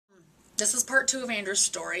This is part 2 of Andrew's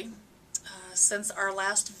story. Since our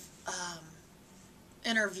last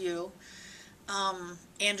interview,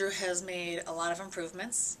 Andrew has made a lot of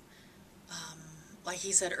improvements. Like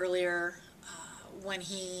he said earlier, when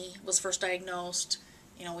he was first diagnosed,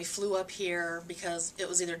 we flew up here because it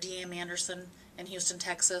was either D.M. Anderson in Houston,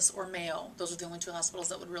 Texas, or Mayo. Those were the only 2 hospitals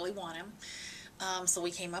that would really want him. So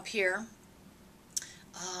we came up here.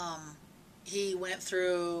 He went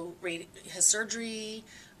through his surgery.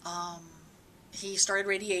 He started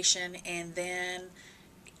radiation, and then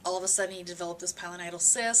all of a sudden he developed this pilonidal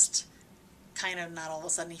cyst. Kind of not all of a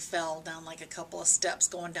sudden, he fell down like a couple of steps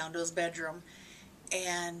going down to his bedroom.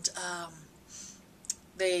 And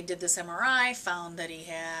they did this MRI, found that he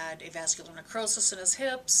had a vascular necrosis in his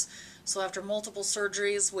hips. So after multiple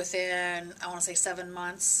surgeries within, I want to say 7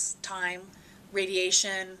 months time,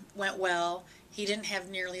 radiation went well. He didn't have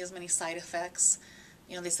nearly as many side effects.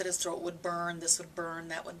 They said his throat would burn, this would burn,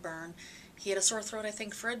 that would burn. He had a sore throat, I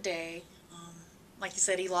think, for a day. Like he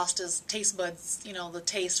said, he lost his taste buds, the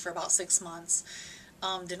taste for about 6 months.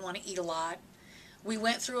 Didn't want to eat a lot. We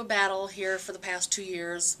went through a battle here for the past 2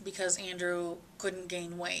 years because Andrew couldn't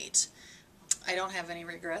gain weight. I don't have any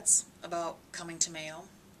regrets about coming to Mayo.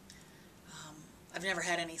 I've never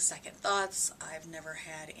had any second thoughts. I've never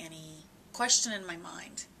had any question in my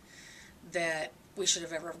mind that we should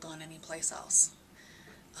have ever gone anyplace else.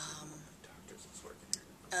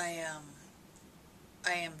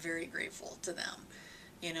 I am very grateful to them.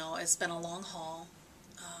 It's been a long haul.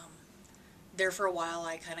 There for a while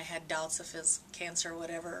I kind of had doubts if his cancer would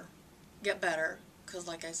ever get better, because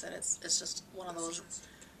like I said, it's just one of those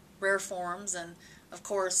rare forms, and of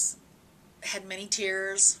course had many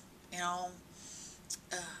tears,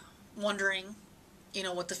 wondering,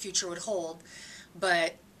 what the future would hold.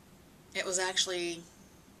 But it was actually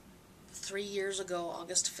 3 years ago,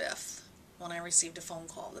 August 5th, when I received a phone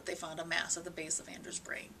call that they found a mass at the base of Andrew's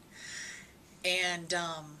brain. And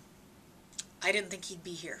I didn't think he'd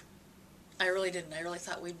be here. I really didn't. I really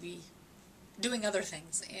thought we'd be doing other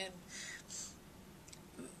things. And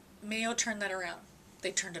Mayo turned that around.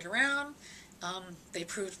 They turned it around. They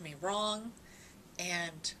proved me wrong.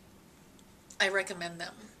 And I recommend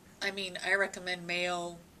them. I recommend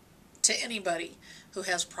Mayo to anybody who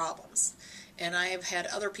has problems. And I have had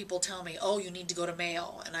other people tell me, oh, you need to go to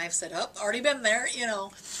Mayo. And I've said, oh, already been there,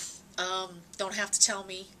 Don't have to tell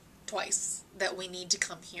me twice that we need to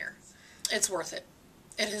come here. It's worth it.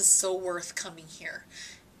 It is so worth coming here.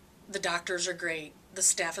 The doctors are great. The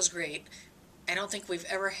staff is great. I don't think we've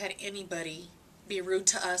ever had anybody be rude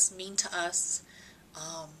to us, mean to us,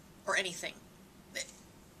 or anything.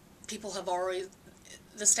 People have always,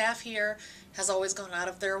 the staff here has always gone out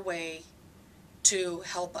of their way to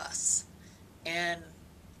help us. And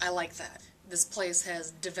I like that. This place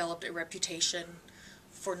has developed a reputation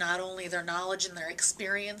for not only their knowledge and their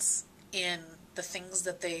experience in the things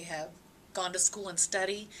that they have gone to school and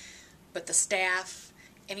study, but the staff,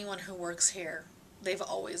 anyone who works here, they've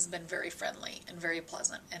always been very friendly and very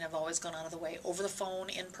pleasant, and have always gone out of the way, over the phone,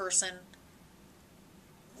 in person,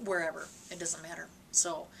 wherever. It doesn't matter.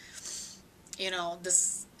 So,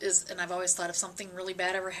 this is, and I've always thought if something really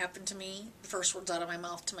bad ever happened to me, the first words out of my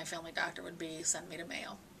mouth to my family doctor would be, send me to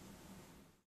Mayo.